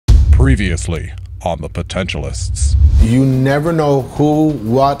Previously on the Potentialists. You never know who,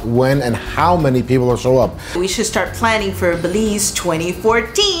 what, when, and how many people will show up. We should start planning for Belize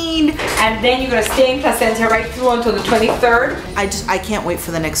 2014. And then you're gonna stay in Placenta right through until the 23rd. I can't wait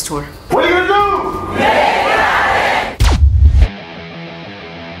for the next tour. What are you gonna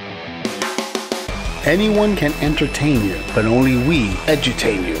do? Anyone can entertain you, but only we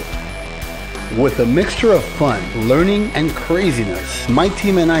edutain you. With a mixture of fun, learning, and craziness, my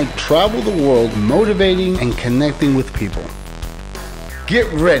team and I travel the world motivating and connecting with people. Get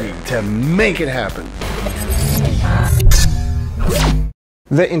ready to make it happen.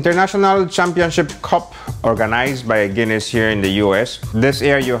 The International Championship Cup, organized by Guinness here in the US. This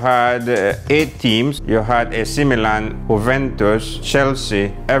year you had 8 teams. You had AC Milan, Juventus,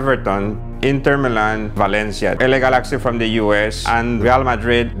 Chelsea, Everton, Inter Milan, Valencia, LA Galaxy from the US, and Real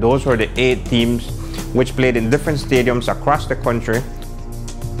Madrid. Those were the 8 teams which played in different stadiums across the country.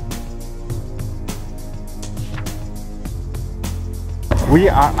 We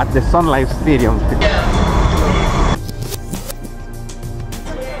are at the Sun Life Stadium.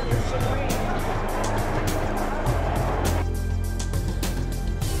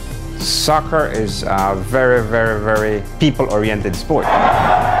 Soccer is a very, very, very people-oriented sport.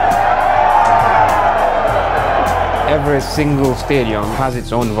 Every single stadium has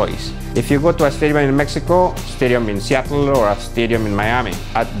its own voice. If you go to a stadium in Mexico, stadium in Seattle, or a stadium in Miami,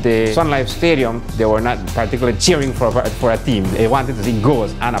 at the Sun Life Stadium, they were not particularly cheering for a team. They wanted to see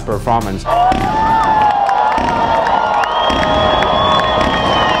goals and a performance.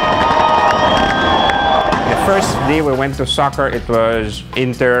 The first day we went to soccer, it was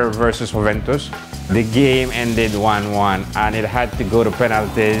Inter versus Juventus. The game ended 1-1 and it had to go to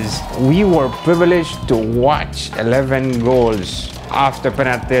penalties. We were privileged to watch 11 goals. After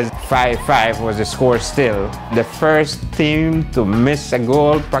penalties, 5-5 was the score still. The first team to miss a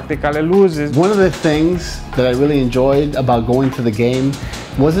goal practically loses. One of the things that I really enjoyed about going to the game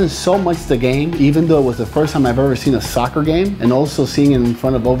wasn't so much the game, even though it was the first time I've ever seen a soccer game, and also seeing it in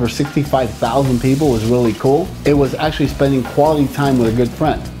front of over 65,000 people was really cool. It was actually spending quality time with a good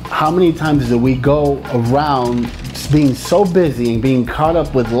friend. How many times do we go around being so busy and being caught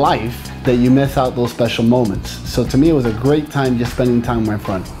up with life that you miss out those special moments? So to me, it was a great time just spending time with my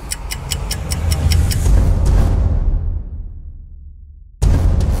friend.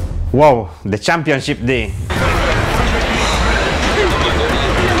 Wow, the championship day.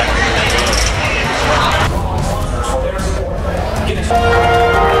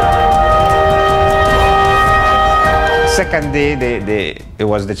 Second day, it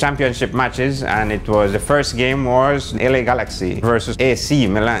was the championship matches, and it was the first game was LA Galaxy versus AC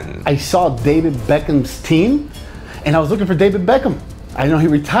Milan. I saw David Beckham's team, and I was looking for David Beckham. I didn't know he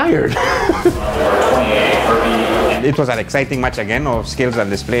retired. It was an exciting match again of skills on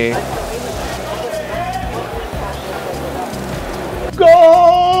display.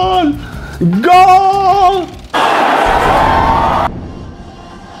 Goal! Goal!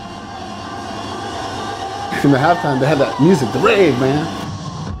 In the halftime, they had that music, the rave, man.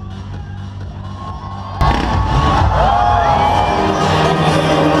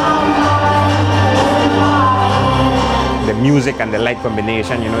 The music and the light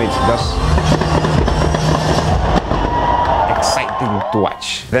combination, you know, it's just exciting to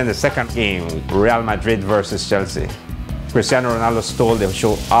watch. Then the second game, Real Madrid versus Chelsea. Cristiano Ronaldo stole the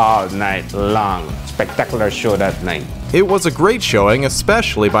show all night long. Spectacular show that night. It was a great showing,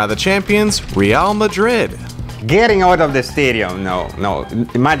 especially by the champions, Real Madrid. Getting out of the stadium, no.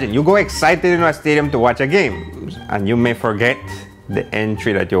 Imagine, you go excited into a stadium to watch a game, and you may forget the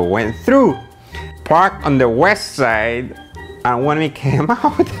entry that you went through. Parked on the west side, and when we came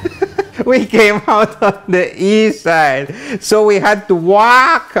out, we came out on the east side. So we had to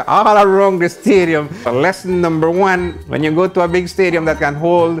walk all around the stadium. Lesson number 1, when you go to a big stadium that can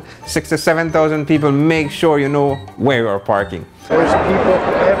hold 6,000 to 7,000 people, make sure you know where you're parking. There's people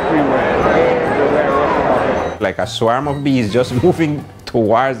everywhere. Like a swarm of bees just moving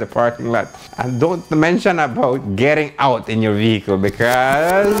towards the parking lot. And don't mention about getting out in your vehicle,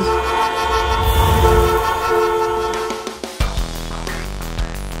 because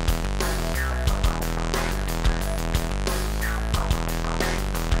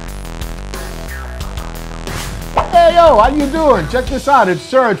Hey yo, how you doing? Check this out, it's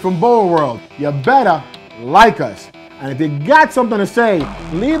Serge from BOWAworld. You better like us. And if you got something to say,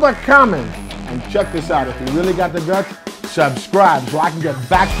 leave a comment. And check this out, if you really got the guts, subscribe so I can get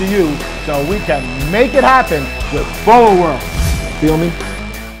back to you so we can make it happen with BOWAworld. Feel me?